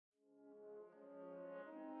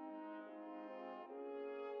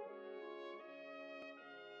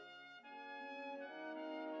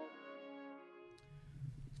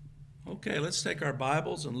Okay, let's take our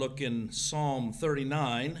Bibles and look in Psalm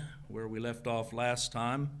 39, where we left off last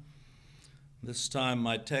time. This time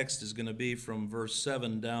my text is going to be from verse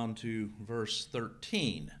 7 down to verse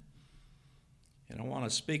 13. And I want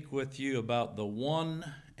to speak with you about the one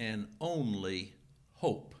and only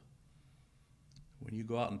hope. When you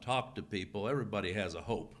go out and talk to people, everybody has a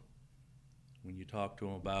hope. When you talk to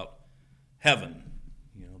them about heaven,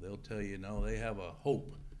 they'll tell you, no, they have a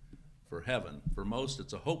hope for heaven. For most,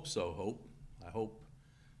 it's a hope-so hope. I hope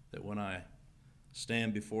that when I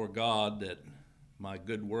stand before God that my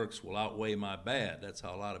good works will outweigh my bad. That's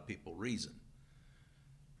how a lot of people reason.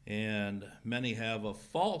 And many have a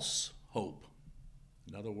false hope.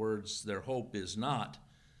 In other words, their hope is not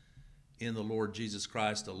in the Lord Jesus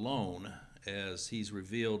Christ alone as he's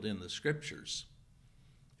revealed in the Scriptures.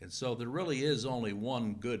 And so there really is only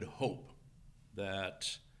one good hope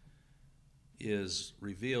that is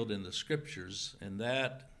revealed in the Scriptures, and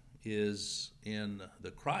that is in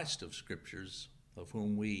the Christ of Scriptures, of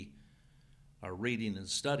whom we are reading and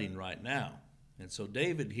studying right now. And so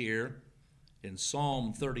David here in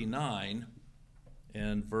Psalm 39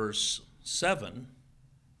 and verse 7,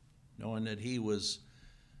 knowing that he was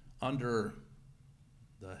under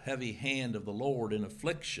the heavy hand of the Lord in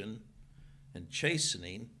affliction and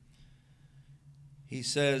chastening, he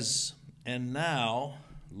says, "And now,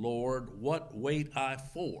 Lord, what wait I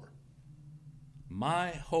for?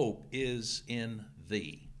 My hope is in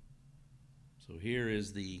thee." So here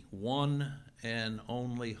is the one and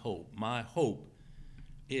only hope. My hope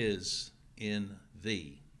is in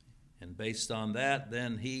thee. And based on that,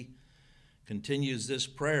 then he continues this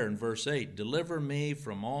prayer in verse 8. "Deliver me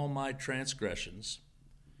from all my transgressions.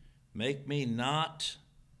 Make me not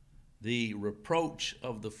the reproach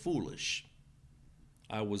of the foolish.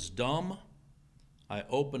 I was dumb. I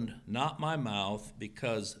opened not my mouth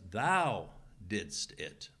because thou didst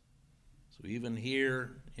it." So even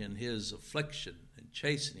here in his affliction and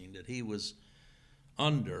chastening that he was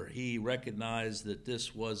under, he recognized that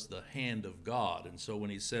this was the hand of God. And so when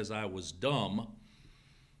he says, "I was dumb,"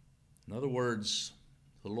 in other words,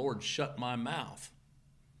 the Lord shut my mouth.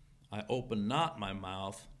 I opened not my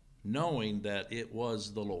mouth, knowing that it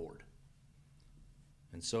was the Lord.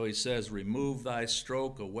 And so he says, "Remove thy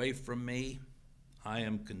stroke away from me. I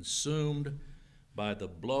am consumed by the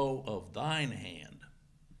blow of thine hand."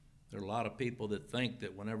 There are a lot of people that think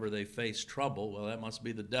that whenever they face trouble, well, that must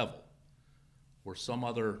be the devil or some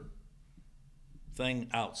other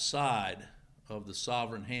thing outside of the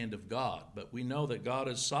sovereign hand of God. But we know that God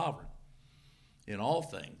is sovereign in all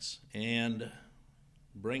things and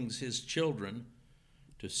brings his children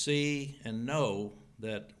to see and know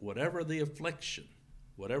that whatever the affliction,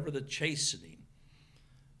 whatever the chastening,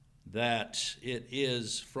 that it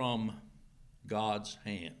is from God's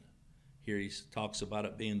hand. Here he talks about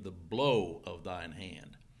it being the blow of thine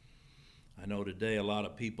hand. I know today a lot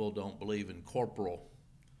of people don't believe in corporal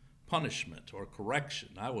punishment or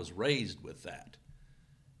correction. I was raised with that.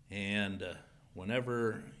 And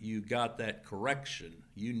whenever you got that correction,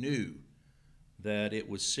 you knew that it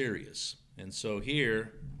was serious. And so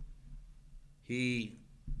here he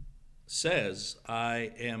says,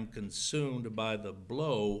 "I am consumed by the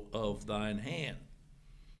blow of thine hand."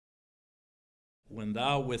 When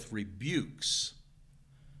thou with rebukes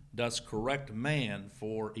dost correct man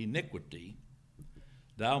for iniquity,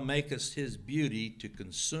 thou makest his beauty to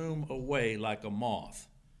consume away like a moth.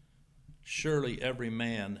 Surely every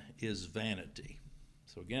man is vanity.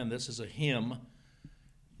 So again, this is a hymn.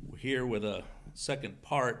 We're here with a second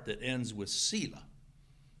part that ends with Selah.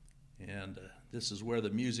 And this is where the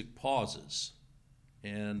music pauses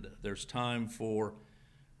and there's time for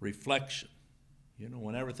reflection.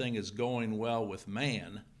 When everything is going well with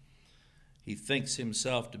man, he thinks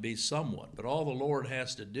himself to be someone. But all the Lord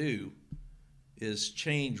has to do is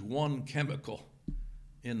change one chemical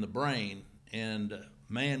in the brain, and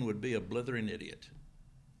man would be a blithering idiot.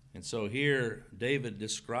 And so here David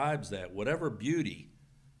describes that. Whatever beauty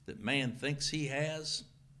that man thinks he has,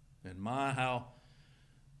 and my, how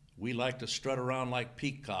we like to strut around like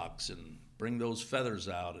peacocks and bring those feathers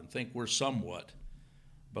out and think we're somewhat.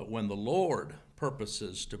 But when the Lord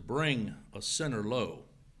purposes to bring a sinner low,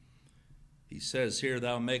 he says here,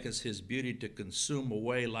 "Thou makest his beauty to consume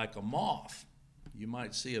away like a moth." You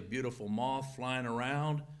might see a beautiful moth flying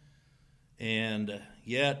around, and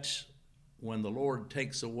yet when the Lord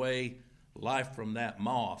takes away life from that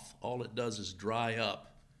moth, all it does is dry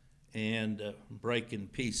up and break in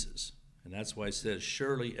pieces. And that's why he says,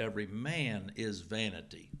 "Surely every man is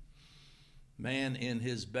vanity." Man in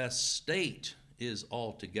his best state is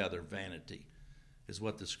altogether vanity, is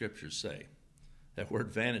what the Scriptures say. That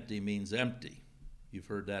word vanity means empty. You've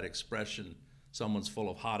heard that expression, someone's full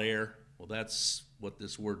of hot air. Well, that's what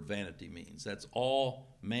this word vanity means. That's all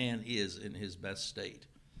man is in his best state.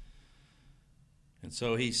 And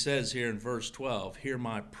so he says here in verse 12, hear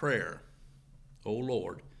my prayer, O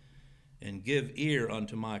Lord, and give ear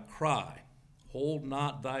unto my cry. Hold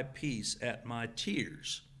not thy peace at my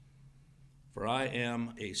tears, for I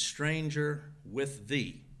am a stranger with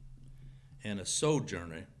thee, and a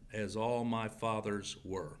sojourner as all my fathers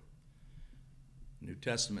were. The New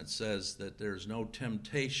Testament says that there's no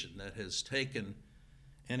temptation that has taken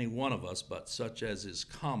any one of us but such as is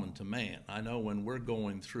common to man. I know when we're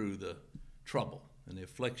going through the trouble and the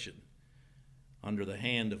affliction under the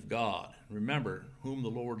hand of God, remember, whom the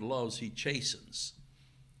Lord loves, he chastens.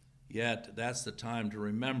 Yet that's the time to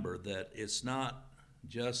remember that it's not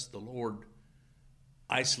just the Lord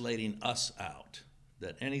isolating us out,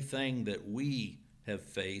 that anything that we have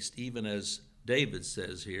faced, even as David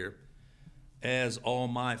says here, as all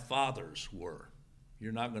my fathers were.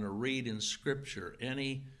 You're not going to read in Scripture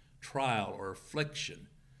any trial or affliction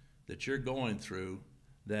that you're going through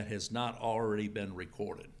that has not already been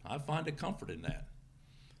recorded. I find a comfort in that,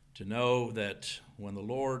 to know that when the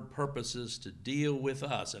Lord purposes to deal with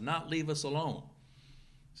us and not leave us alone.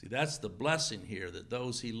 See, that's the blessing here, that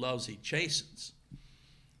those he loves he chastens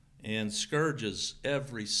and scourges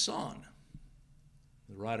every son.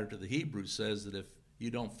 The writer to the Hebrews says that if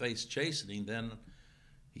you don't face chastening, then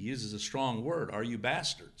he uses a strong word, are you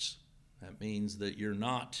bastards? That means that you're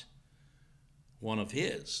not one of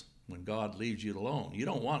his when God leaves you alone. You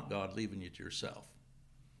don't want God leaving you to yourself.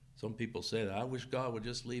 Some people say that, I wish God would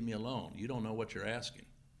just leave me alone. You don't know what you're asking.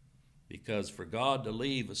 Because for God to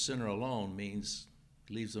leave a sinner alone means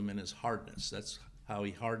he leaves him in his hardness. That's how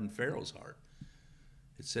he hardened Pharaoh's heart.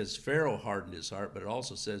 It says Pharaoh hardened his heart, but it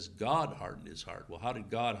also says God hardened his heart. Well, how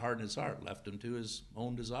did God harden his heart? Left him to his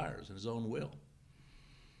own desires and his own will.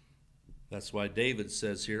 That's why David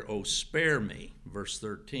says here, oh, spare me, verse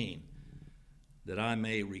 13, that I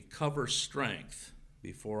may recover strength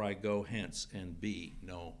before I go hence and be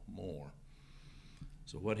no more.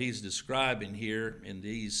 So what he's describing here in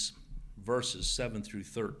these verses 7 through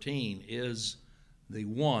 13 is the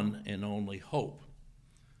one and only hope.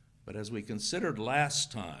 But as we considered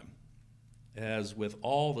last time, as with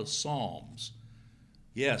all the Psalms,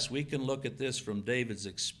 yes, we can look at this from David's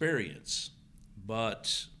experience,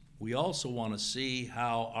 but we also want to see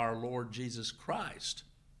how our Lord Jesus Christ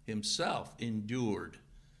himself endured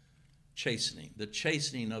chastening, the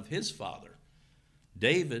chastening of his Father.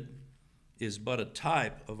 David is but a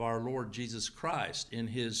type of our Lord Jesus Christ in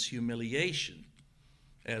his humiliation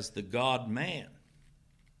as the God-man.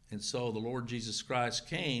 And so the Lord Jesus Christ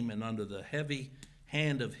came and under the heavy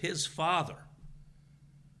hand of his Father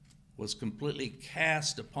was completely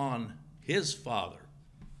cast upon his Father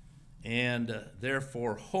and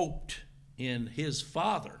therefore hoped in his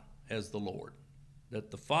Father as the Lord,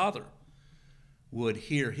 that the Father would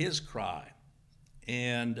hear his cry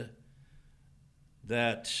and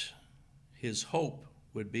that his hope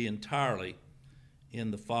would be entirely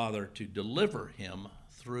in the Father to deliver him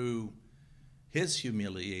through his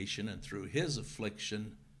humiliation and through his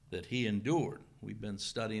affliction that he endured. We've been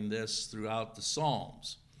studying this throughout the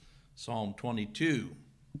Psalms. Psalm 22,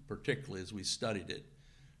 particularly as we studied it,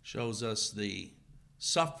 shows us the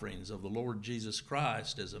sufferings of the Lord Jesus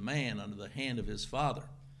Christ as a man under the hand of his Father.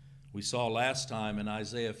 We saw last time in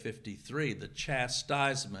Isaiah 53, the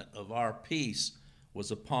chastisement of our peace was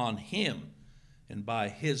upon him, and by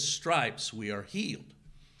his stripes we are healed.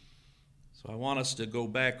 So I want us to go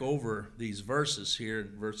back over these verses here,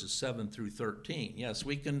 verses 7 through 13. Yes,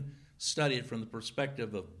 we can study it from the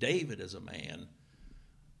perspective of David as a man,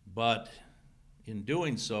 but in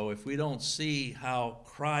doing so, if we don't see how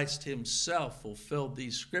Christ himself fulfilled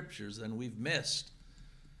these scriptures, then we've missed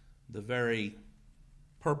the very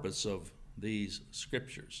purpose of these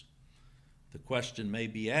scriptures. The question may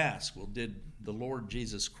be asked, well, did the Lord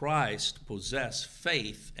Jesus Christ possess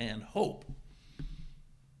faith and hope?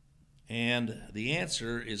 And the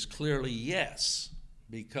answer is clearly yes,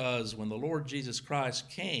 because when the Lord Jesus Christ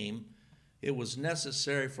came, it was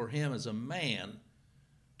necessary for him as a man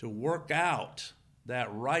to work out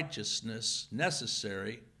that righteousness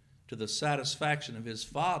necessary to the satisfaction of his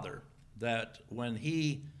Father, that when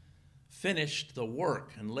he finished the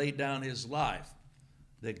work and laid down his life,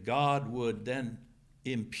 that God would then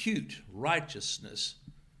impute righteousness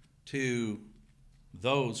to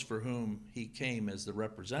those for whom he came as the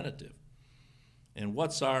representative. And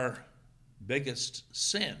what's our biggest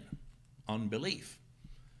sin? Unbelief.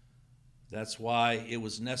 That's why it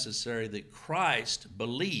was necessary that Christ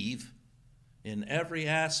believe in every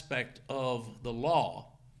aspect of the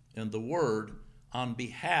law and the word on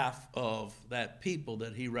behalf of that people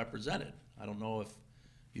that he represented. I don't know if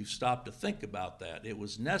you've stopped to think about that. It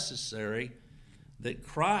was necessary that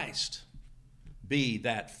Christ be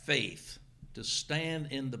that faith to stand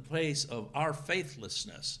in the place of our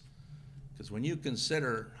faithlessness. Because when you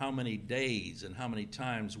consider how many days and how many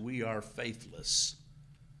times we are faithless,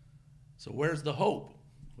 so where's the hope?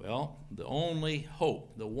 Well, the only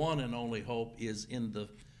hope, the one and only hope, is in the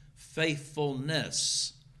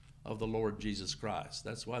faithfulness of the Lord Jesus Christ.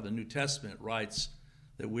 That's why the New Testament writes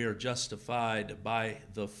that we are justified by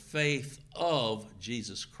the faith of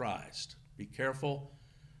Jesus Christ. Be careful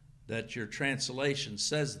that your translation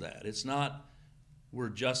says that. It's not we're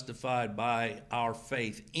justified by our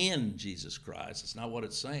faith in Jesus Christ. It's not what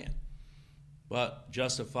it's saying. But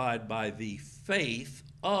justified by the faith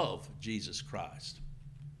of Jesus Christ.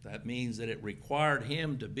 That means that it required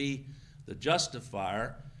him to be the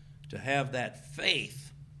justifier, to have that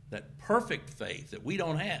faith, that perfect faith that we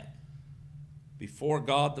don't have before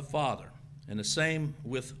God the Father. And the same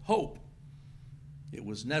with hope. It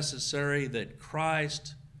was necessary that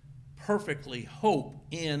Christ perfectly hope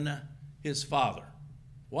in his Father.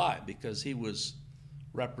 Why? Because he was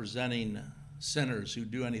representing sinners who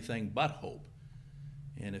do anything but hope.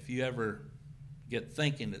 And if you ever get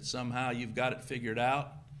thinking that somehow you've got it figured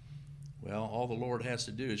out, well, all the Lord has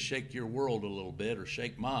to do is shake your world a little bit or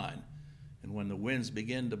shake mine. And when the winds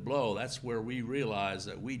begin to blow, that's where we realize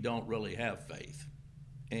that we don't really have faith.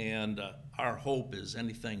 And our hope is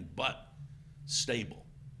anything but stable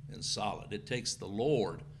and solid. It takes the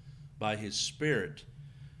Lord by his Spirit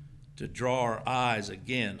to draw our eyes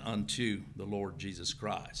again unto the Lord Jesus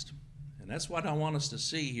Christ. And that's what I want us to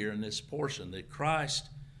see here in this portion, that Christ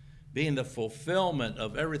being the fulfillment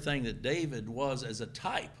of everything that David was as a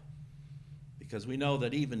type. Because we know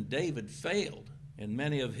that even David failed, and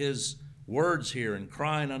many of his words here in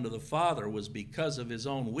crying unto the Father was because of his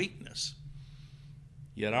own weakness.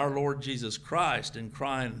 Yet our Lord Jesus Christ, in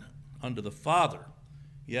crying unto the Father,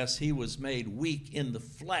 yes, he was made weak in the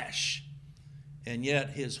flesh, and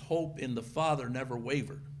yet his hope in the Father never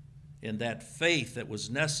wavered. In that faith that was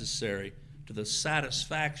necessary to the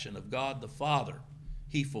satisfaction of God the Father,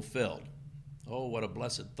 he fulfilled. Oh, what a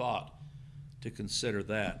blessed thought to consider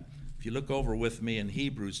that. If you look over with me in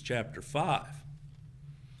Hebrews chapter 5,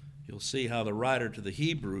 you'll see how the writer to the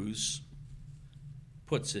Hebrews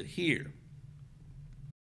puts it here.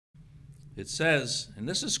 It says, and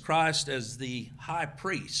this is Christ as the high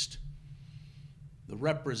priest, the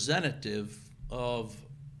representative of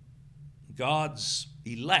God's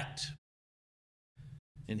elect.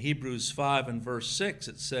 In Hebrews 5 and verse 6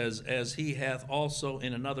 it says, as he hath also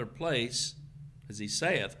in another place, as he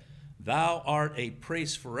saith, thou art a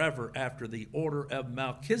priest forever after the order of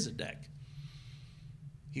Melchizedek.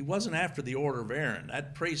 He wasn't after the order of Aaron.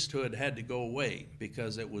 That priesthood had to go away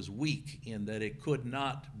because it was weak in that it could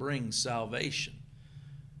not bring salvation.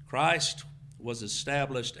 Christ was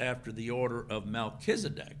established after the order of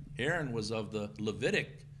Melchizedek. Aaron was of the Levitic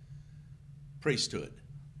priesthood,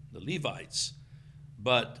 the Levites.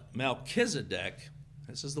 But Melchizedek,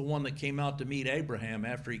 this is the one that came out to meet Abraham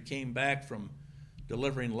after he came back from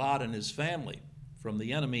delivering Lot and his family from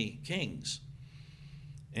the enemy kings.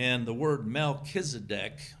 And the word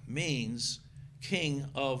Melchizedek means king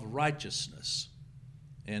of righteousness.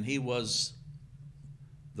 And he was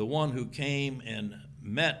the one who came and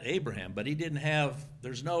met Abraham, but he didn't have,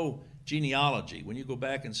 there's no genealogy. When you go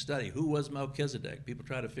back and study, who was Melchizedek? People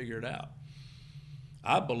try to figure it out.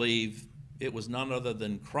 I believe it was none other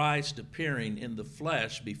than Christ appearing in the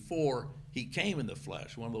flesh before he came in the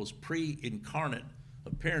flesh, one of those pre-incarnate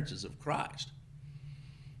appearances of Christ.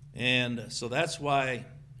 And so that's why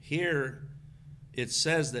here it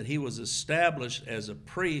says that he was established as a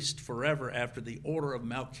priest forever after the order of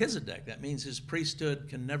Melchizedek. That means his priesthood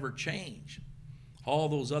can never change. All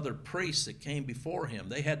those other priests that came before him,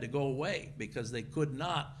 they had to go away because they could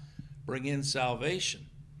not bring in salvation.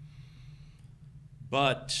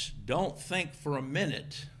 But don't think for a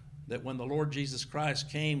minute that when the Lord Jesus Christ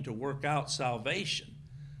came to work out salvation,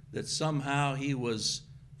 that somehow he was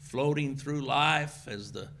floating through life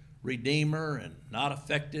as the Redeemer and not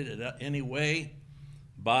affected in any way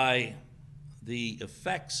by the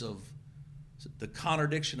effects of the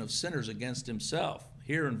contradiction of sinners against himself.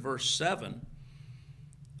 Here in verse 7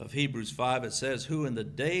 of Hebrews 5 it says, who in the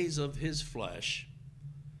days of his flesh,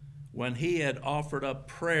 when he had offered up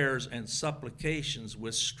prayers and supplications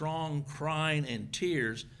with strong crying and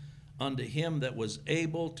tears unto him that was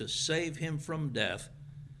able to save him from death,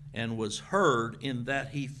 and was heard in that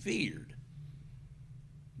he feared.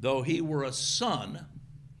 Though he were a son,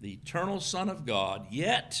 the eternal Son of God,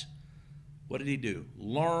 yet what did he do?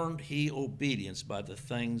 Learned he obedience by the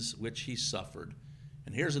things which he suffered.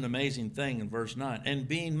 And here's an amazing thing in verse 9. And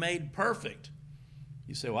being made perfect.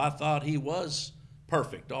 You say, well, I thought he was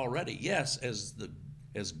perfect already. Yes, as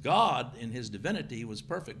God in his divinity, he was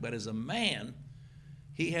perfect. But as a man,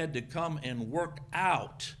 he had to come and work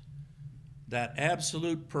out that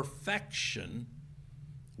absolute perfection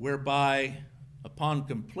whereby upon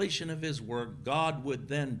completion of his work, God would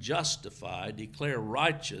then justify, declare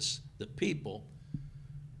righteous the people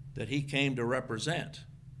that he came to represent.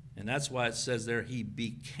 And that's why it says there, he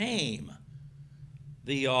became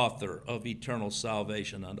the author of eternal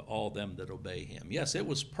salvation unto all them that obey him. Yes, it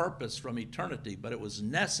was purpose from eternity, but it was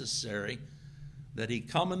necessary that he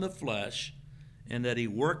come in the flesh and that he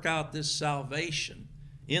work out this salvation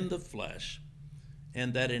in the flesh,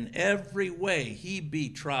 and that in every way he be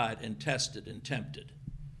tried and tested and tempted,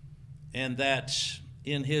 and that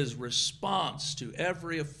in his response to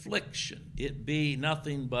every affliction it be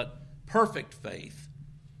nothing but perfect faith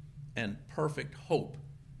and perfect hope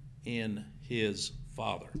in his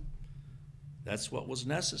Father. That's what was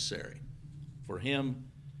necessary for him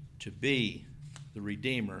to be the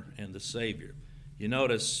Redeemer and the Savior. You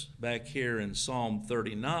notice back here in Psalm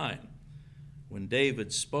 39, when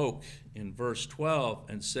David spoke in verse 12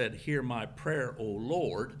 and said, hear my prayer, O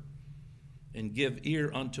Lord, and give ear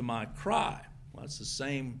unto my cry. Well, that's the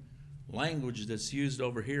same language that's used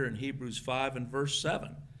over here in Hebrews 5 and verse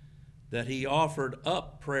 7, that he offered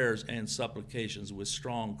up prayers and supplications with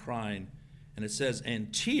strong crying. And it says,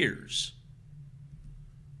 and tears.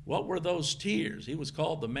 What were those tears? He was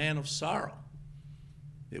called the man of sorrow.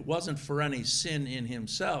 It wasn't for any sin in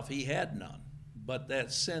himself. He had none. But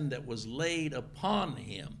that sin that was laid upon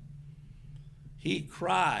him, he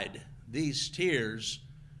cried these tears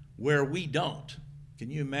where we don't. Can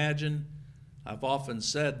you imagine? I've often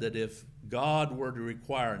said that if God were to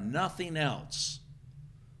require nothing else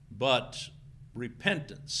but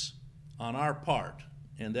repentance on our part,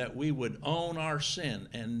 and that we would own our sin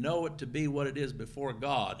and know it to be what it is before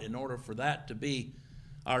God, in order for that to be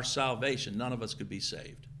our salvation, none of us could be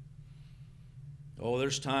saved. Oh,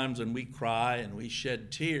 there's times when we cry and we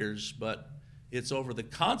shed tears, but it's over the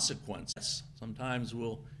consequences. Sometimes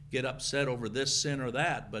we'll get upset over this sin or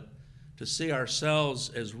that, but to see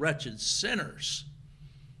ourselves as wretched sinners,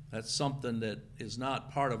 that's something that is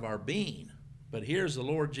not part of our being. But here's the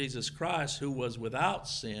Lord Jesus Christ, who was without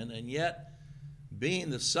sin, and yet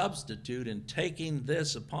being the substitute and taking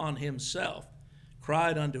this upon himself,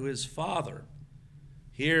 cried unto his Father.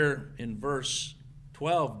 Here in verse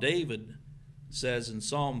 12, David says in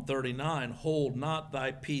Psalm 39, hold not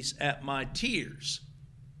thy peace at my tears.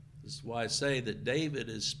 This is why I say that David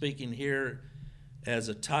is speaking here as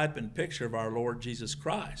a type and picture of our Lord Jesus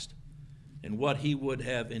Christ and what he would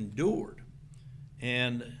have endured.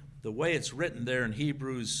 And the way it's written there in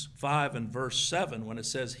Hebrews 5 and verse 7, when it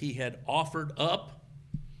says he had offered up,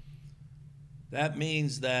 that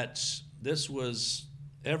means that this was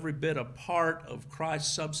every bit a part of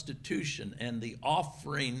Christ's substitution and the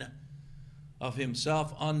offering of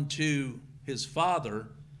himself unto his Father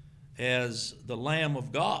as the Lamb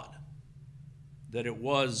of God. That it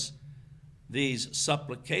was these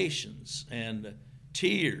supplications and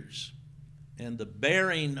tears and the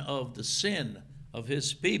bearing of the sin of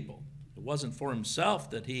his people. It wasn't for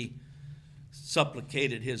himself that he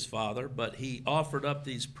supplicated his Father, but he offered up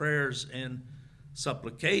these prayers and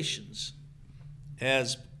supplications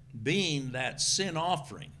as being that sin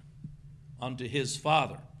offering unto his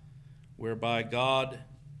Father, whereby God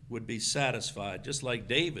would be satisfied, just like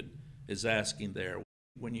David is asking there.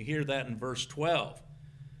 When you hear that in verse 12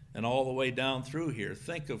 and all the way down through here,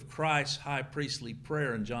 think of Christ's high priestly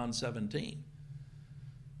prayer in John 17,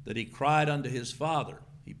 that he cried unto his Father.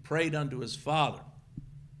 He prayed unto his Father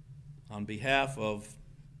on behalf of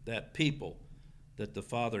that people that the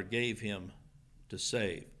Father gave him to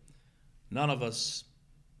save. None of us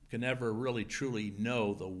can ever really truly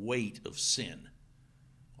know the weight of sin.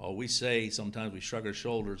 Well, we say, sometimes we shrug our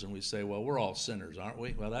shoulders and we say, well, we're all sinners, aren't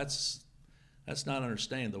we? Well, that's not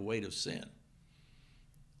understanding the weight of sin.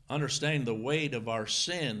 Understanding the weight of our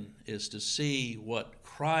sin is to see what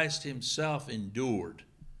Christ himself endured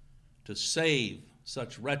to save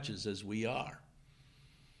such wretches as we are.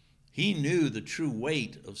 He knew the true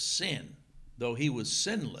weight of sin, though he was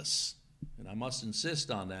sinless. And I must insist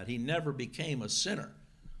on that. He never became a sinner.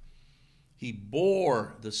 He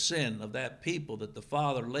bore the sin of that people that the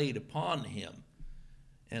Father laid upon him.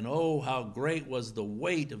 And oh, how great was the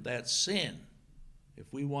weight of that sin.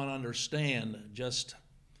 If we want to understand just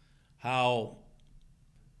how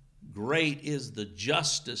great is the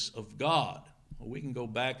justice of God, well, we can go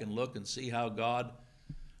back and look and see how God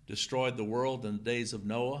destroyed the world in the days of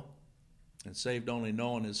Noah and saved only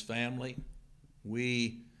Noah and his family.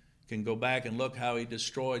 We can go back and look how he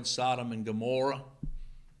destroyed Sodom and Gomorrah.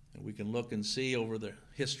 And we can look and see over the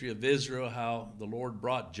history of Israel how the Lord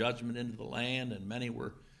brought judgment into the land and many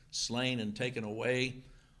were slain and taken away.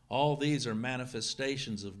 All these are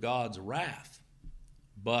manifestations of God's wrath.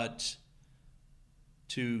 But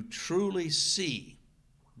to truly see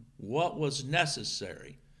what was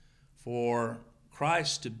necessary for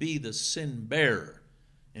Christ to be the sin bearer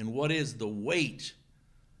and what is the weight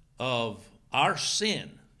of our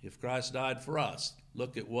sin if Christ died for us,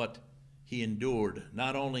 look at what he endured,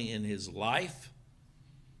 not only in his life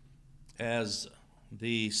as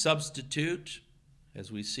the substitute,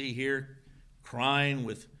 as we see here, crying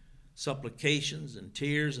with supplications and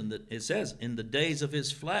tears, and it says, in the days of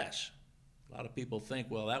his flesh. A lot of people think,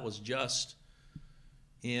 well, that was just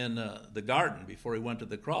in the garden before he went to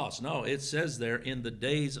the cross. No, it says there, in the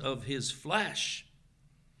days of his flesh.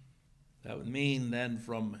 That would mean then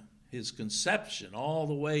from his conception all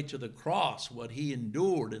the way to the cross, what he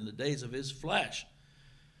endured in the days of his flesh.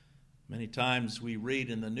 Many times we read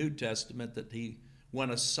in the New Testament that he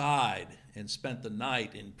went aside and spent the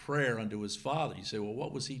night in prayer unto his Father. You say, well,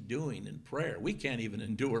 what was he doing in prayer? We can't even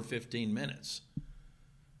endure 15 minutes.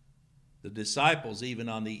 The disciples, even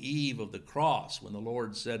on the eve of the cross, when the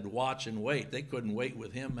Lord said, watch and wait, they couldn't wait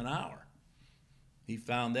with him an hour. He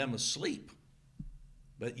found them asleep.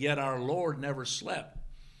 But yet our Lord never slept.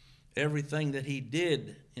 Everything that he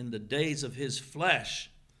did in the days of his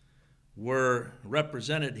flesh were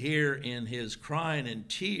represented here in his crying and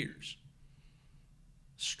tears.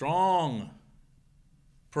 Strong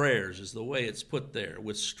prayers is the way it's put there,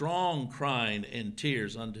 with strong crying and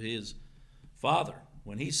tears unto his Father.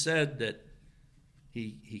 When he said that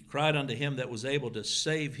he cried unto him that was able to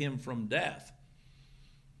save him from death,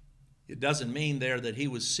 it doesn't mean there that he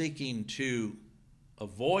was seeking to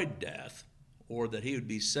avoid death or that he would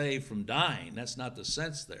be saved from dying. That's not the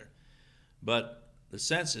sense there. But the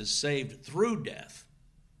sense is saved through death,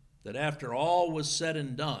 that after all was said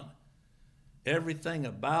and done, everything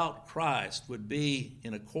about Christ would be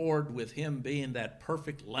in accord with him being that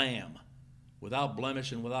perfect lamb, without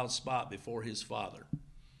blemish and without spot before his Father.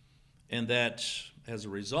 And that as a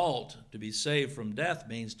result, to be saved from death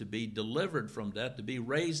means to be delivered from death, to be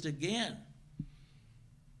raised again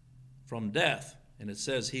from death. And it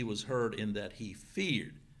says he was heard in that he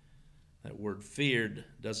feared. That word feared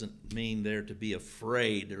doesn't mean there to be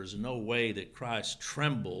afraid. There's no way that Christ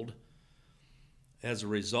trembled as a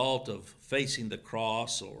result of facing the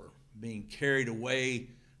cross or being carried away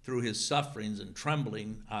through his sufferings and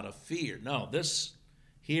trembling out of fear. No, this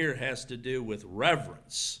here has to do with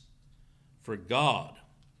reverence for God.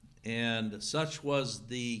 And such was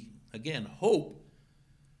the, again, hope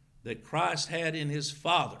that Christ had in his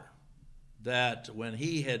Father, that when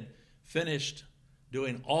he had finished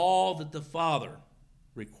doing all that the Father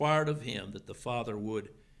required of him, that the Father would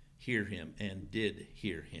hear him and did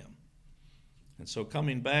hear him. And so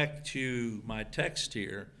coming back to my text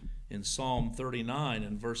here in Psalm 39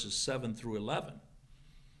 and verses 7 through 11,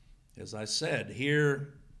 as I said,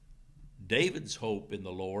 here David's hope in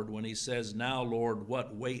the Lord when he says, now, Lord,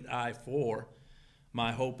 what wait I for?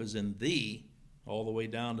 My hope is in thee, all the way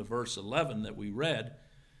down to verse 11 that we read.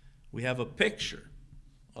 We have a picture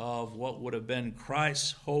of what would have been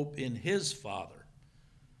Christ's hope in his Father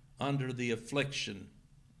under the affliction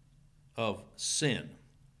of sin.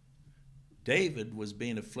 David was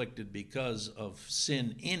being afflicted because of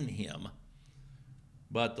sin in him,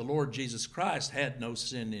 but the Lord Jesus Christ had no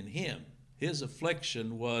sin in him. His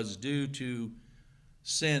affliction was due to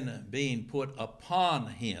sin being put upon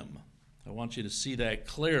him. I want you to see that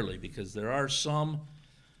clearly, because there are some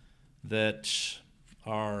that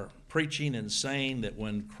are preaching and saying that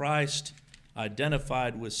when Christ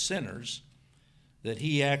identified with sinners, that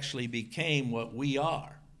he actually became what we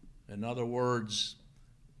are. In other words,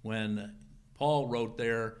 when Paul wrote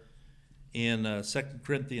there in 2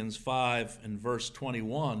 Corinthians 5 and verse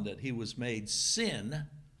 21 that he was made sin,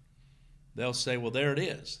 they'll say, well, there it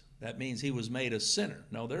is. That means he was made a sinner.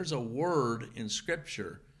 No, there's a word in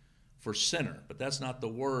Scripture for sinner, but that's not the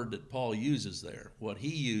word that Paul uses there. What he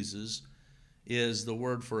uses is the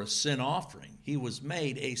word for a sin offering. He was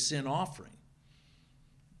made a sin offering.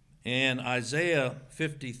 And Isaiah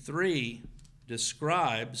 53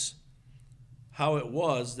 describes how it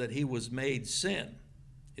was that he was made sin.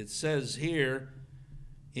 It says here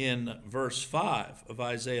in verse 5 of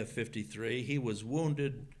Isaiah 53, he was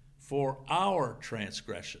wounded for our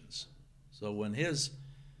transgressions. So when his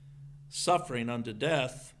suffering unto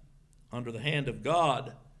death under the hand of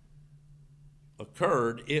God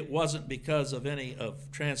occurred, it wasn't because of any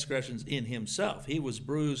of transgressions in himself. He was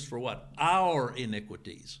bruised for what? Our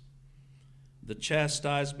iniquities. The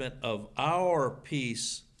chastisement of our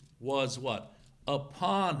peace was what?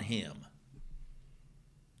 Upon him.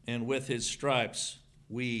 And with his stripes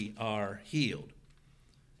we are healed.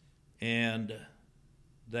 And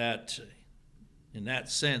that, in that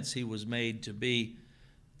sense, he was made to be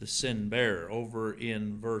the sin bearer. Over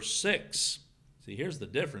in verse 6, see, here's the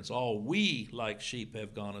difference. All we like sheep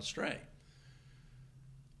have gone astray.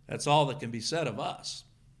 That's all that can be said of us.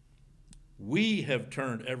 We have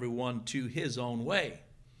turned everyone to his own way.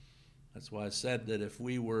 That's why I said that if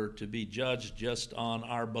we were to be judged just on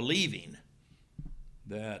our believing,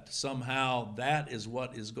 that somehow that is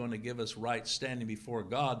what is going to give us right standing before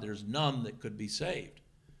God, there's none that could be saved,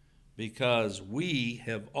 because we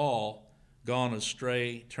have all gone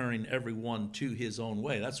astray, turning everyone to his own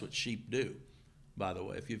way. That's what sheep do, by the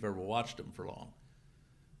way, if you've ever watched them for long.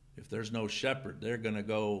 If there's no shepherd, they're going to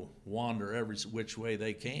go wander every which way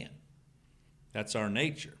they can. That's our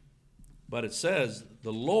nature. But it says,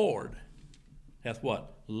 the Lord hath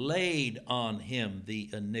what? Laid on him the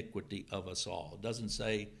iniquity of us all. It doesn't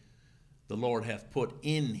say the Lord hath put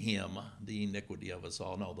in him the iniquity of us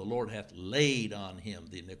all. No, the Lord hath laid on him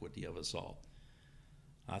the iniquity of us all.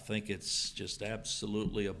 I think it's just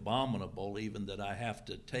absolutely abominable even that I have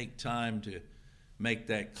to take time to make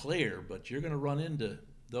that clear, but you're going to run into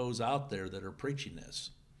those out there that are preaching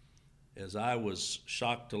this. As I was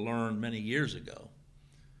shocked to learn many years ago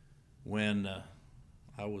when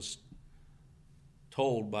I was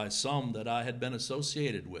told by some that I had been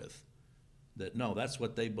associated with that no, that's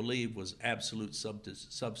what they believed was absolute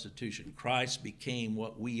substitution. Christ became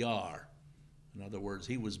what we are. In other words,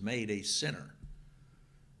 he was made a sinner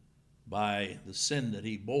by the sin that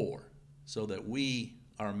he bore, so that we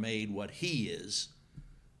are made what he is.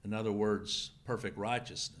 In other words, perfect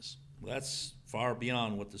righteousness. Well, that's far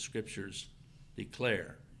beyond what the scriptures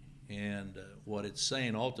declare. And what it's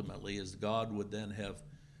saying ultimately is God would then have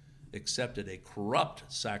accepted a corrupt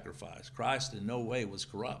sacrifice. Christ in no way was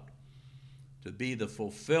corrupt. To be the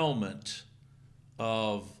fulfillment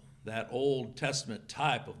of that Old Testament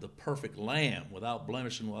type of the perfect lamb without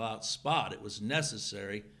blemish and without spot, it was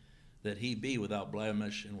necessary that he be without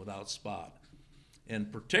blemish and without spot.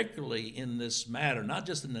 And particularly in this matter, not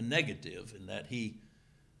just in the negative, in that he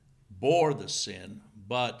bore the sin,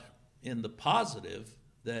 but in the positive,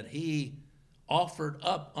 that he offered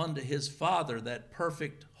up unto his Father that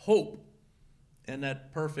perfect hope and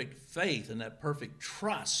that perfect faith and that perfect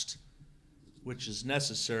trust which is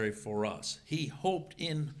necessary for us. He hoped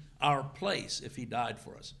in our place if he died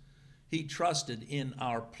for us. He trusted in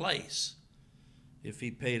our place if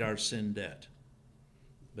he paid our sin debt.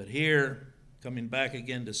 But here, coming back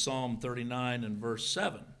again to Psalm 39 and verse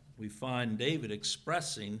 7, we find David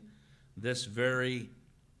expressing this very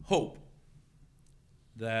hope,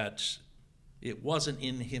 that it wasn't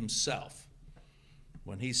in himself.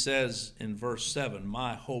 When he says in verse 7,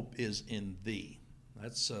 my hope is in thee.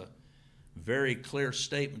 That's a very clear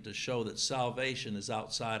statement to show that salvation is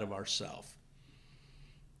outside of ourself,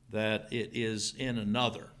 that it is in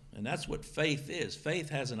another. And that's what faith is. Faith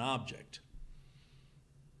has an object.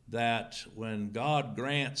 That when God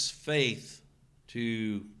grants faith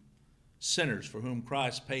to sinners for whom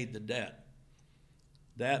Christ paid the debt,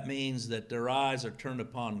 that means that their eyes are turned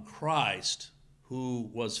upon Christ, who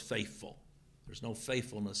was faithful. There's no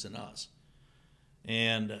faithfulness in us.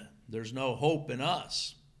 And there's no hope in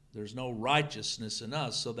us. There's no righteousness in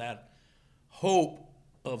us. So that hope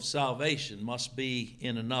of salvation must be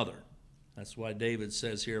in another. That's why David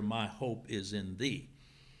says here, my hope is in thee.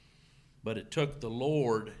 But it took the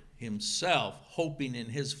Lord himself hoping in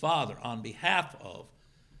his Father on behalf of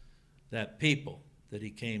that people that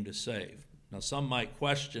he came to save. Now, some might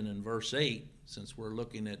question in verse 8, since we're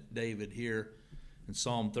looking at David here in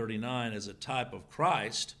Psalm 39 as a type of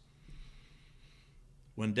Christ,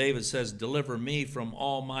 when David says, deliver me from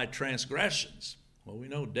all my transgressions. Well, we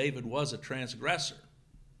know David was a transgressor.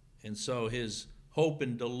 And so his hope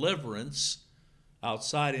and deliverance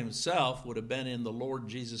outside himself would have been in the Lord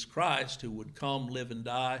Jesus Christ, who would come, live, and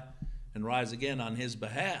die, and rise again on his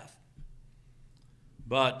behalf.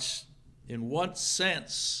 But in what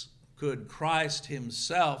sense could Christ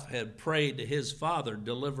himself have prayed to his Father,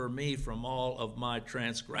 deliver me from all of my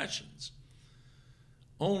transgressions?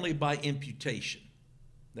 Only by imputation.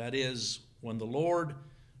 That is, when the Lord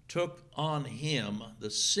took on him the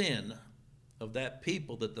sin of that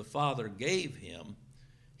people that the Father gave him,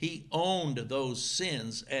 he owned those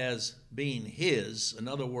sins as being his. In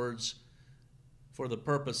other words, for the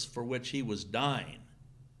purpose for which he was dying.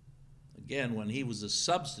 Again, when he was a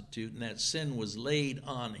substitute and that sin was laid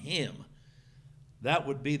on him, that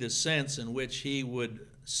would be the sense in which he would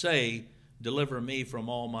say, deliver me from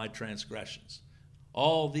all my transgressions.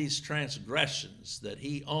 All these transgressions that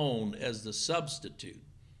he owned as the substitute,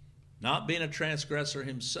 not being a transgressor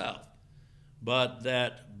himself, but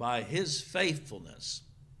that by his faithfulness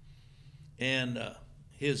and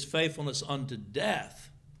his faithfulness unto death,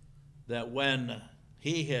 that when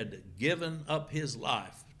he had given up his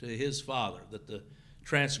life to his Father, that the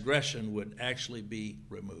transgression would actually be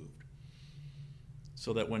removed.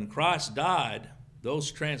 So that when Christ died,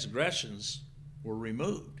 those transgressions were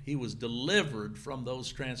removed. He was delivered from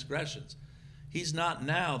those transgressions. He's not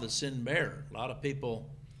now the sin bearer. A lot of people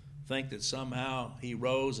think that somehow he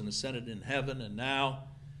rose and ascended in heaven, and now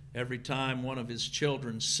every time one of his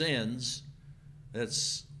children sins,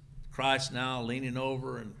 that's Christ now leaning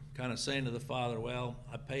over and kind of saying to the Father, well,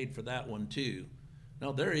 I paid for that one too.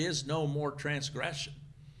 No, there is no more transgression.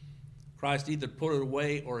 Christ either put it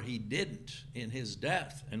away or he didn't in his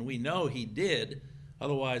death, and we know he did.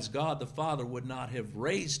 Otherwise, God the Father would not have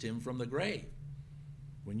raised him from the grave.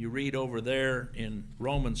 When you read over there in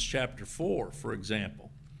Romans chapter 4, for example,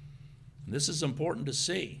 and this is important to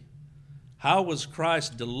see. How was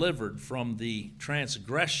Christ delivered from the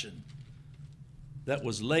transgression that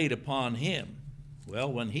was laid upon him?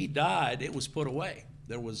 Well, when he died, it was put away.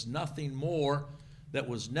 There was nothing more that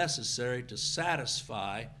was necessary to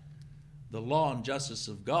satisfy the law and justice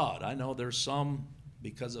of God. I know there's some,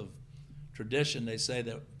 because of tradition, they say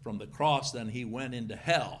that from the cross then he went into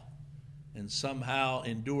hell and somehow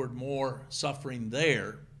endured more suffering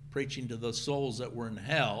there, preaching to the souls that were in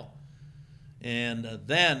hell, and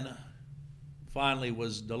then finally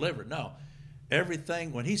was delivered. No,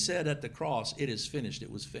 everything, when he said at the cross, it is finished,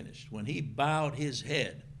 it was finished. When he bowed his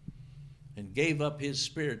head and gave up his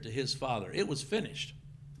spirit to his Father, it was finished.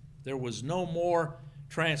 There was no more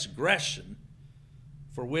transgression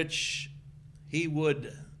for which he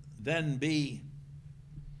would then be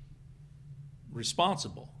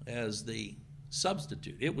responsible as the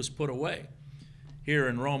substitute. It was put away. Here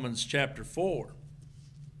in Romans chapter 4,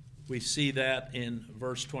 we see that in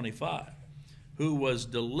verse 25. Who was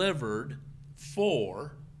delivered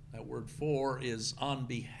for, that word for is on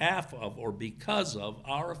behalf of or because of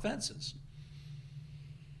our offenses,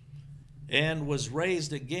 and was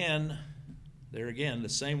raised again, there again, the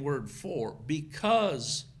same word for,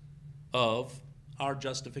 because of our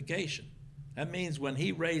justification. That means when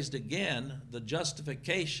he raised again, the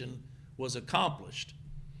justification was accomplished.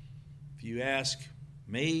 If you ask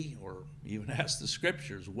me, or even ask the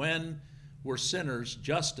scriptures, when were sinners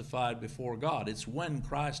justified before God? It's when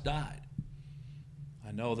Christ died.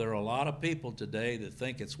 I know there are a lot of people today that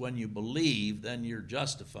think it's when you believe, then you're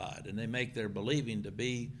justified, and they make their believing to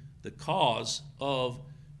be the cause of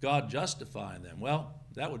God justifying them. Well,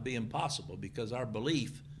 that would be impossible because our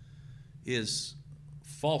belief is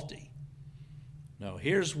faulty. Now,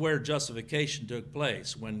 here's where justification took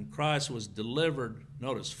place. When Christ was delivered,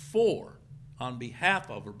 notice, for, on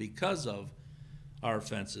behalf of or because of our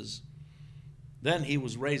offenses, then he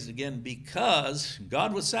was raised again because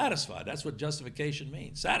God was satisfied. That's what justification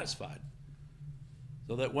means, satisfied.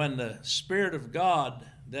 So that when the Spirit of God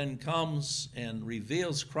then comes and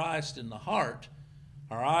reveals Christ in the heart,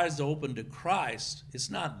 our eyes open to Christ, it's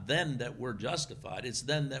not then that we're justified, it's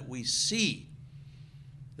then that we see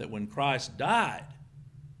that when Christ died,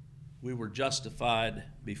 we were justified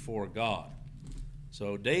before God.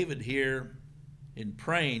 So David here, in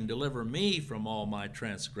praying, deliver me from all my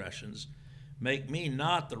transgressions, make me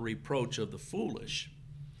not the reproach of the foolish.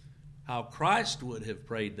 How Christ would have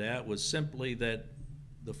prayed that was simply that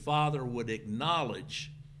the Father would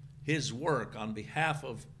acknowledge his work on behalf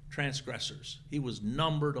of transgressors. He was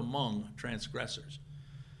numbered among transgressors.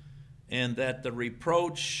 And that the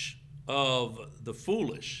reproach of the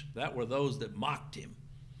foolish, that were those that mocked him,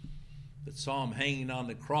 that saw him hanging on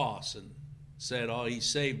the cross and said, oh, he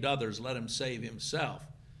saved others, let him save himself,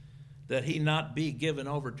 that he not be given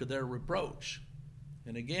over to their reproach.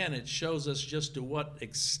 And again, it shows us just to what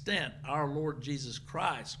extent our Lord Jesus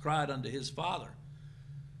Christ cried unto his Father.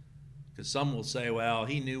 Because some will say, well,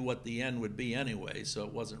 he knew what the end would be anyway, so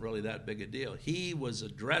it wasn't really that big a deal. He was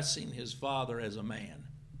addressing his Father as a man,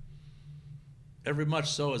 every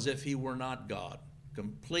much so as if he were not God,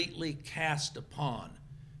 completely cast upon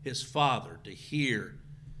his Father to hear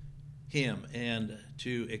him and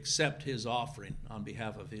to accept his offering on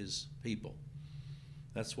behalf of his people.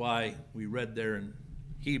 That's why we read there in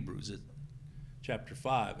Hebrews chapter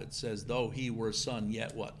 5, it says, though he were a son,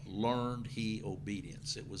 yet what? Learned he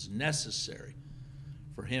obedience. It was necessary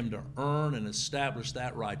for him to earn and establish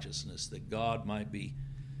that righteousness that God might be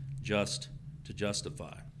just to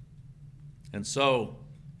justify. And so,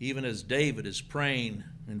 even as David is praying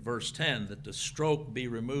in verse 10 that the stroke be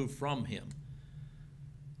removed from him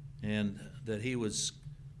and that he was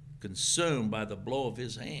consumed by the blow of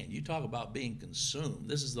his hand. You talk about being consumed.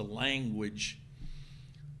 This is the language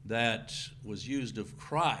that was used of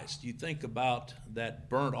Christ. You think about that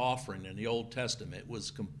burnt offering in the Old Testament. It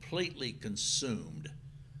was completely consumed.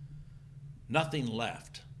 Nothing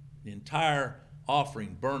left. The entire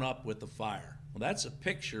offering burned up with the fire. Well, that's a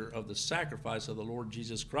picture of the sacrifice of the Lord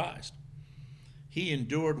Jesus Christ. He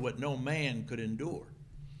endured what no man could endure.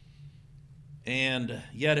 And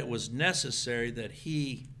yet it was necessary that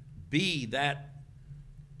he be that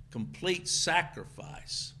complete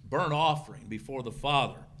sacrifice, burnt offering before the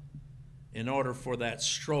Father, in order for that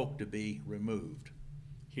stroke to be removed.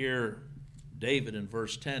 Here, David in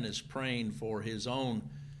verse 10 is praying for his own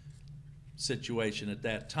situation at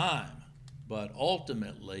that time. But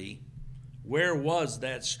ultimately, where was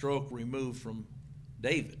that stroke removed from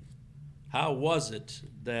David? How was it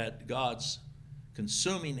that God's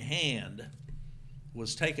consuming hand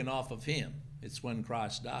was taken off of him? It's when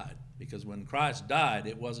Christ died. Because when Christ died,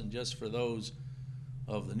 it wasn't just for those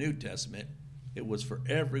of the New Testament. It was for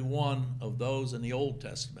every one of those in the Old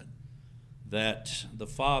Testament that the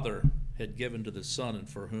Father had given to the Son and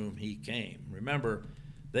for whom he came. Remember,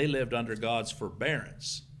 they lived under God's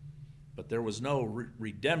forbearance, but there was no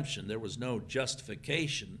redemption, there was no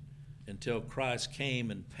justification until Christ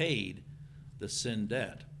came and paid the sin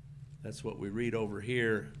debt. That's what we read over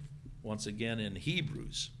here once again in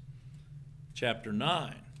Hebrews chapter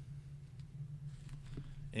 9.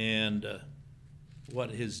 And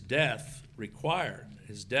what his death required,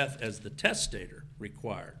 his death as the testator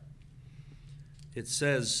required. It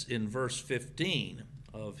says in verse 15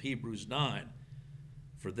 of Hebrews 9,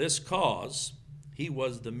 for this cause he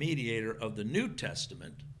was the mediator of the New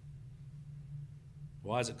Testament.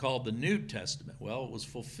 Why is it called the New Testament? Well, it was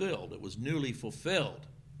fulfilled. It was newly fulfilled.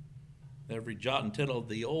 Every jot and tittle of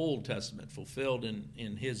the Old Testament fulfilled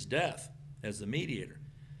in his death as the mediator.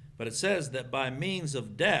 But it says that by means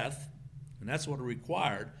of death, and that's what it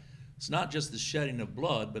required, it's not just the shedding of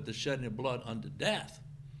blood, but the shedding of blood unto death.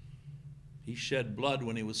 He shed blood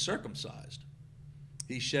when he was circumcised.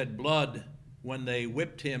 He shed blood when they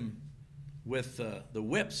whipped him with the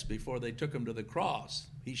whips before they took him to the cross.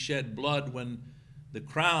 He shed blood when the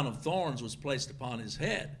crown of thorns was placed upon his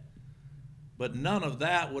head. But none of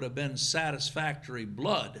that would have been satisfactory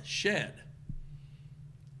blood shed.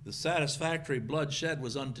 The satisfactory blood shed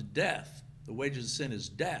was unto death. The wages of sin is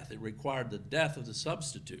death. It required the death of the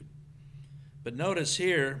substitute. But notice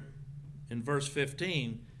here in verse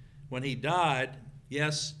 15, when he died,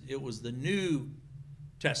 yes, it was the New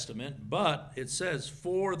Testament, but it says,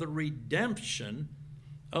 for the redemption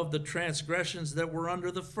of the transgressions that were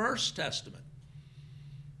under the First Testament.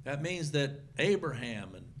 That means that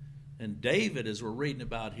Abraham and David, as we're reading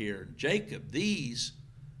about here, Jacob, these,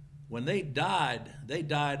 when they died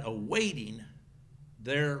awaiting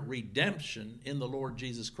their redemption in the Lord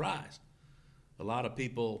Jesus Christ. A lot of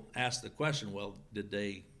people ask the question, well, did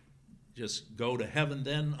they just go to heaven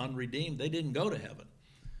then unredeemed? They didn't go to heaven.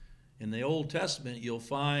 In the Old Testament, you'll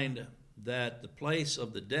find that the place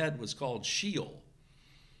of the dead was called Sheol.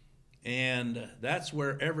 And that's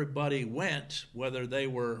where everybody went, whether they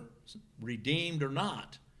were redeemed or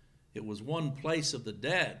not. It was one place of the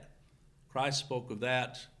dead. Christ spoke of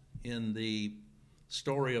that in the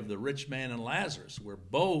story of the rich man and Lazarus, where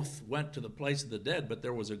both went to the place of the dead, but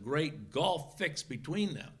there was a great gulf fixed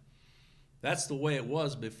between them. That's the way it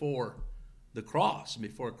was before the cross,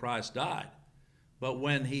 before Christ died. But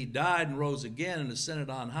when he died and rose again and ascended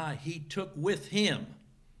on high, he took with him.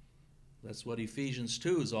 That's what Ephesians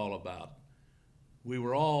 2 is all about. We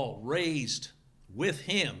were all raised with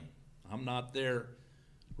him. I'm not there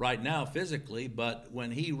right now physically, but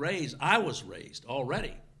when he raised, I was raised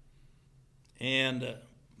already. And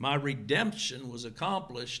my redemption was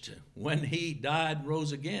accomplished when he died and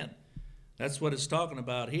rose again. That's what it's talking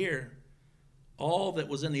about here. All that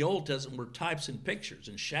was in the Old Testament were types and pictures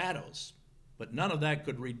and shadows, but none of that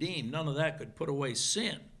could redeem, none of that could put away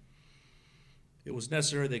sin. It was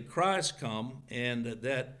necessary that Christ come, and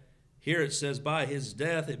that here it says, by his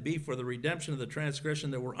death it be for the redemption of the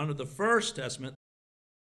transgression that were under the First Testament,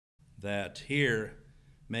 that here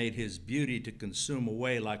made his beauty to consume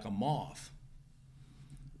away like a moth.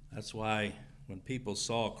 That's why when people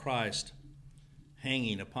saw Christ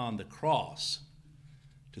hanging upon the cross,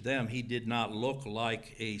 to them he did not look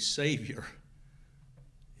like a Savior.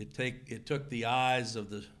 It took the eyes of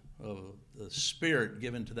the Spirit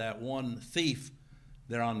given to that one thief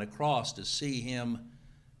there on the cross to see him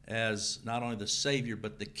as not only the Savior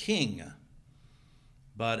but the King,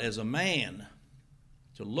 but as a man,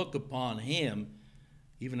 to look upon him,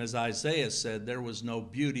 even as Isaiah said, there was no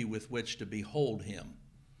beauty with which to behold him.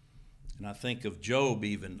 And I think of Job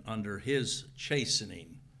even under his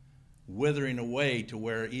chastening, withering away to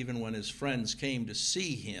where even when his friends came to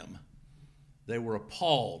see him, they were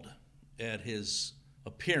appalled at his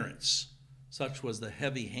appearance. Such was the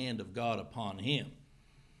heavy hand of God upon him.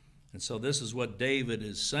 And so this is what David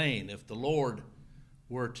is saying. If the Lord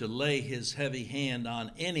were to lay his heavy hand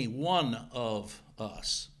on any one of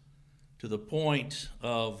us to the point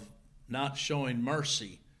of not showing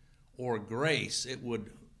mercy or grace, it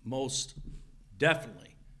would most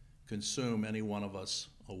definitely consume any one of us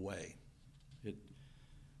away.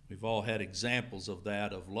 We've all had examples of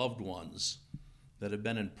that, of loved ones that have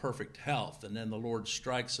been in perfect health, and then the Lord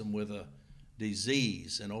strikes them with a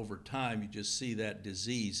disease, and over time you just see that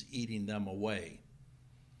disease eating them away,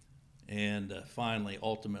 and finally,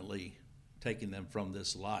 ultimately, taking them from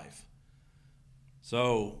this life.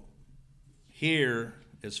 So here,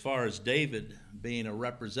 as far as David being a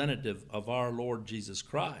representative of our Lord Jesus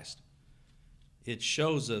Christ, it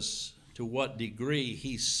shows us to what degree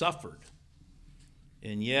he suffered,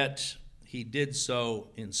 and yet he did so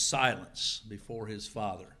in silence before his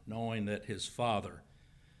Father, knowing that his Father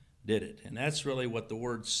did it. And that's really what the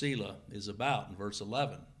word Selah is about in verse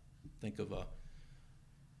 11. Think of a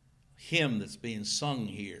hymn that's being sung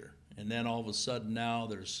here, and then all of a sudden now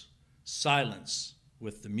there's silence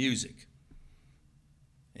with the music.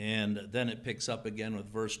 And then it picks up again with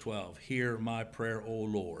verse 12. Hear my prayer, O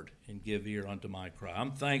Lord, and give ear unto my cry.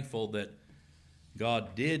 I'm thankful that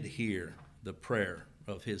God did hear the prayer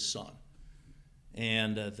of his Son,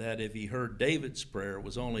 and that if he heard David's prayer, it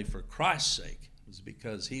was only for Christ's sake. It was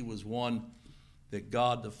because he was one that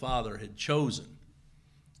God the Father had chosen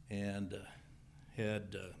and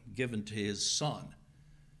had given to his Son,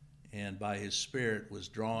 and by his Spirit was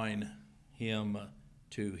drawing him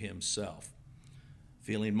to himself,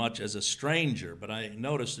 feeling much as a stranger. But I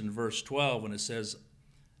noticed in verse 12 when it says,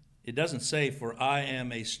 it doesn't say, for I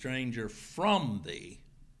am a stranger from thee.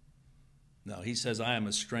 No, he says, I am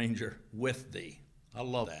a stranger with thee. I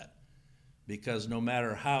love that, because no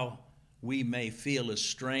matter how we may feel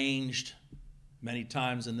estranged many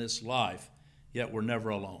times in this life, yet we're never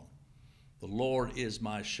alone. The Lord is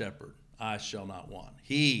my shepherd, I shall not want.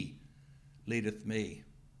 He leadeth me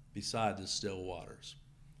beside the still waters.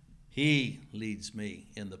 He leads me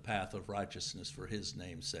in the path of righteousness for his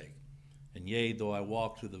name's sake. And yea, though I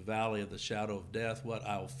walk through the valley of the shadow of death, what?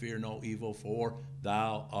 I will fear no evil, for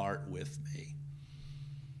thou art with me.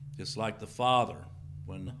 Just like the Father,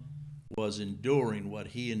 when was enduring what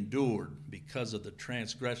he endured because of the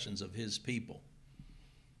transgressions of his people,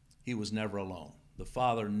 he was never alone. The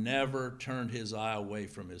Father never turned his eye away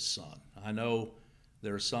from his Son. I know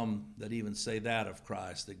there are some that even say that of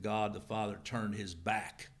Christ, that God the Father turned his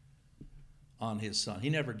back on his Son. He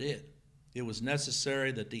never did. It was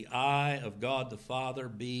necessary that the eye of God the Father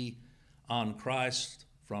be on Christ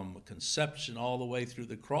from conception all the way through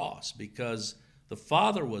the cross, because the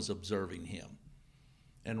Father was observing him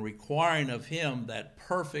and requiring of him that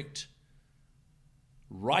perfect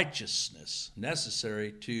righteousness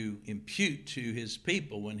necessary to impute to his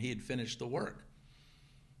people when he had finished the work.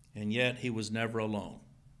 And yet he was never alone.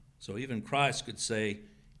 So even Christ could say,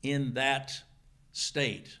 in that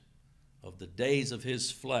state of the days of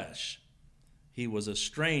his flesh, he was a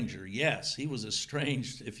stranger. Yes, he was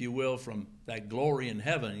estranged, if you will, from that glory in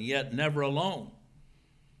heaven, and yet never alone.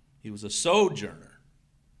 He was a sojourner,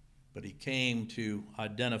 but he came to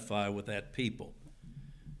identify with that people.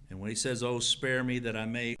 And when he says, oh, spare me that I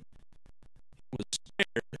may, he was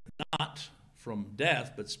spared not from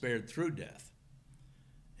death, but spared through death.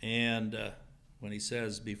 And when he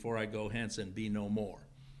says, before I go hence and be no more,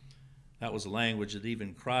 that was a language that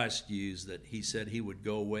even Christ used, that he said he would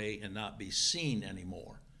go away and not be seen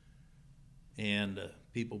anymore. And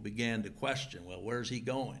people began to question, well, where's he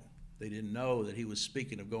going? They didn't know that he was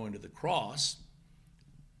speaking of going to the cross,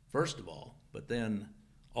 first of all, but then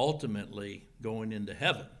ultimately going into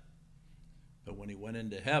heaven. But when he went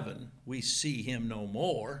into heaven, we see him no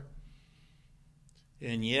more,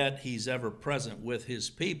 and yet he's ever present with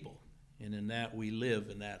his people. And in that we live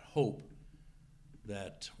in that hope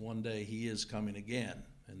that one day he is coming again,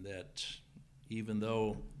 and that even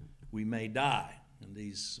though we may die and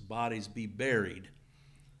these bodies be buried,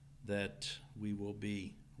 that we will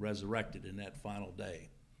be resurrected in that final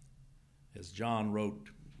day. As John wrote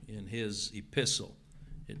in his epistle,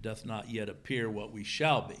 it doth not yet appear what we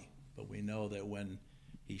shall be, but we know that when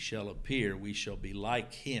he shall appear, we shall be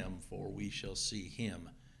like him, for we shall see him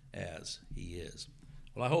as he is.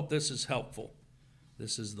 Well, I hope this is helpful.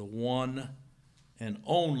 This is the one and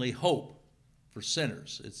only hope for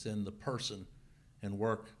sinners. It's in the person and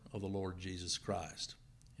work of the Lord Jesus Christ.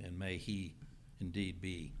 And may he indeed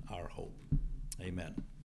be our hope. Amen.